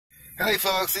Hey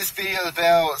folks, this video is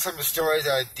about some of the stories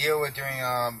that I deal with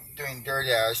doing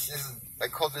Doordash. I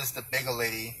call this the bagel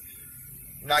lady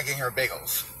not getting her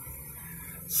bagels.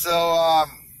 So I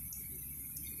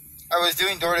was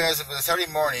doing Doordash. It was a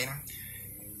Saturday morning,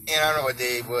 and I don't know what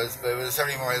day it was, but it was a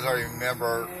Saturday morning, I already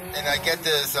remember. And I get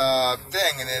this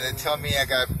thing, and then it tell me I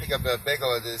got to pick up a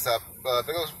bagel at this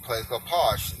bagel place called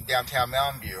Posh in downtown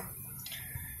Mountain View.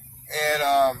 And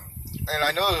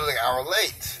I know it was like an hour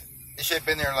late. It should have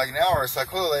been there in like an hour, so I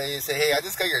called the lady and say, hey, I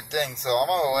just got your thing, so I'm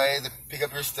on my way to pick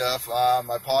up your stuff. I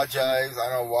apologize. I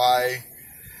don't know why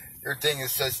your thing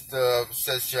is such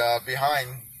behind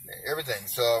everything.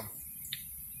 So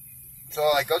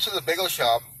I go to the bagel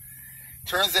shop.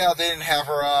 Turns out they didn't have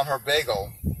her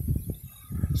bagel.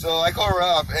 So I call her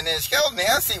up, and then she got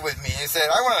nasty with me and said,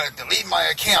 I want to delete my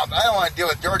account. I don't want to deal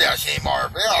with Doordash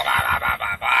anymore.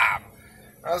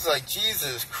 I was like,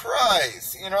 Jesus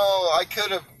Christ. You know, I could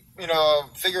have,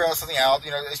 figure out something out,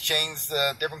 exchange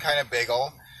the different kind of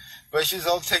bagel. But she was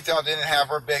all ticked out, didn't have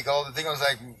her bagel. The thing was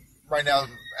like, right now, an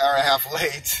hour and a half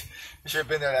late. It should have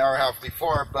been there an hour and a half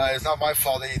before, but it's not my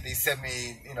fault. They sent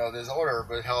me, this order,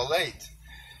 but hell late.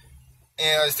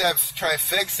 And instead of trying to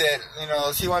fix it,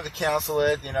 she wanted to cancel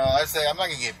it. I said, I'm not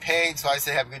going to get paid, so I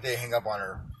said, have a good day, hang up on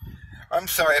her. I'm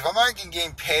sorry, if I'm not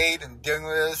getting paid and dealing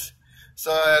with this,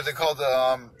 so I had to call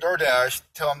the Doordash,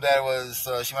 tell them that it was,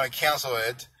 she wanted to cancel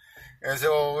it. And I said,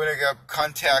 well, we're going to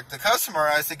contact the customer.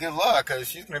 I said, good luck, because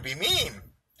she's going to be mean.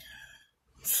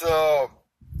 So,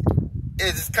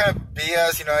 it's kind of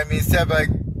BS, instead of like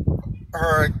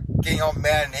her getting all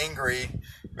mad and angry,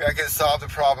 I could solve the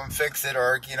problem, fix it,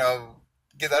 or,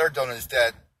 get other donuts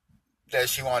that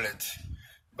she wanted.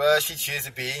 But she chose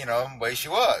to be, the way she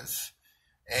was.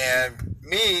 And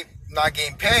me not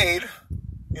getting paid,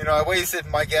 I wasted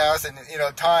my gas and,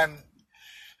 time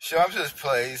show up to this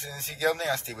place, and she got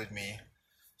nasty with me.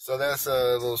 So that's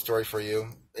a little story for you.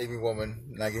 Angry woman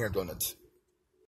not getting her donuts.